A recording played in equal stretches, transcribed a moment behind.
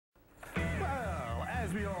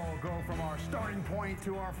As we all go from our starting point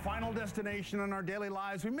to our final destination in our daily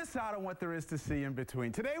lives, we miss out on what there is to see in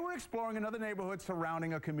between. Today, we're exploring another neighborhood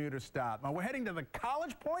surrounding a commuter stop. Now, we're heading to the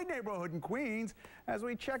College Point neighborhood in Queens as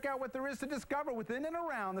we check out what there is to discover within and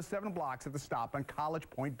around the 7 blocks of the stop on College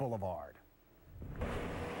Point Boulevard.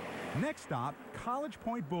 Next stop, College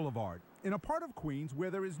Point Boulevard, in a part of Queens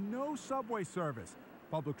where there is no subway service.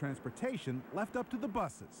 Public transportation left up to the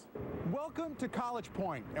buses. Welcome to College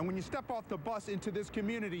Point, and when you step off the bus into this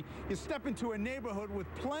community, you step into a neighborhood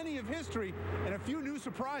with plenty of history and a few new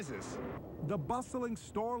surprises. The bustling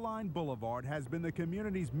store-lined boulevard has been the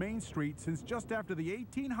community's main street since just after the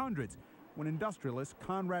 1800s, when industrialist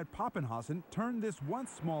Conrad Pappenhausen turned this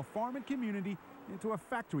once small farming community into a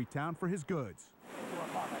factory town for his goods.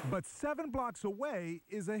 But 7 blocks away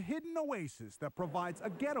is a hidden oasis that provides a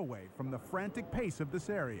getaway from the frantic pace of this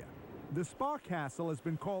area. The Spa Castle has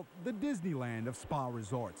been called the Disneyland of spa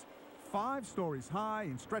resorts. 5 stories high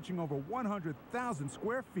and stretching over 100,000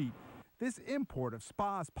 square feet, this import of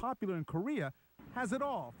spas popular in Korea has it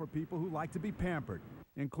all for people who like to be pampered,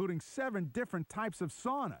 including 7 different types of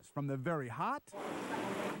saunas, from the very hot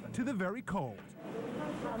to the very cold.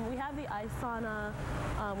 We have the ice sauna,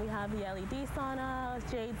 we have the LED sauna,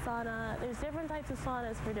 jade sauna. There's different types of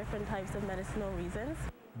saunas for different types of medicinal reasons.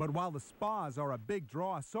 But while the spas are a big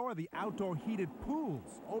draw, so are the outdoor heated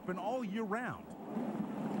pools, open all year round.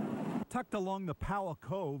 Tucked along the Powell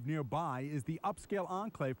Cove nearby is the upscale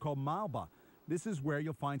enclave called Malba. This is where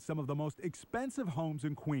you'll find some of the most expensive homes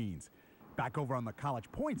in Queens. Back over on the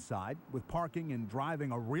College Point side, with parking and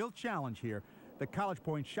driving a real challenge here, the College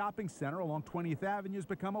Point Shopping Center along 20th Avenue has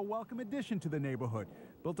become a welcome addition to the neighborhood,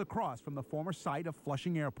 built across from the former site of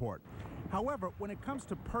Flushing Airport. However, when it comes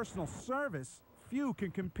to personal service, few can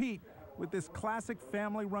compete with this classic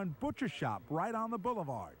family-run butcher shop right on the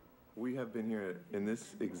boulevard. We have been here in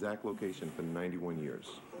this exact location for 91 years.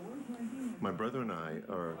 My brother and I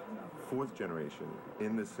are 4th generation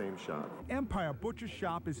in this same shop. Empire Butcher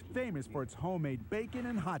Shop is famous for its homemade bacon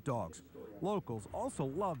and hot dogs. Locals also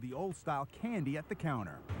love the old-style candy at the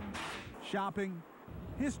counter. Shopping,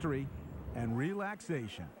 history, and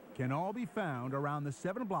relaxation can all be found around the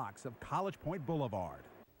 7 blocks of College Point Boulevard.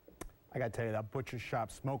 I gotta tell you, that butcher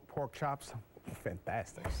shop, smoked pork chops,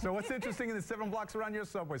 fantastic. So what's interesting in the 7 blocks around your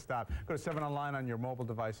subway stop? Go to 7 Online on your mobile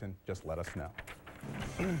device and just let us know.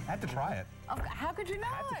 I had to try it. Oh, how could you not?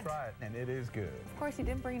 I had to try it, and it is good. Of course, you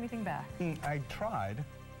didn't bring anything back. I tried.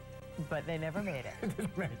 But they never made it. It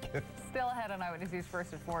didn't make it. Still ahead on Eyewitness News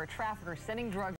First at 4, traffickers sending drugs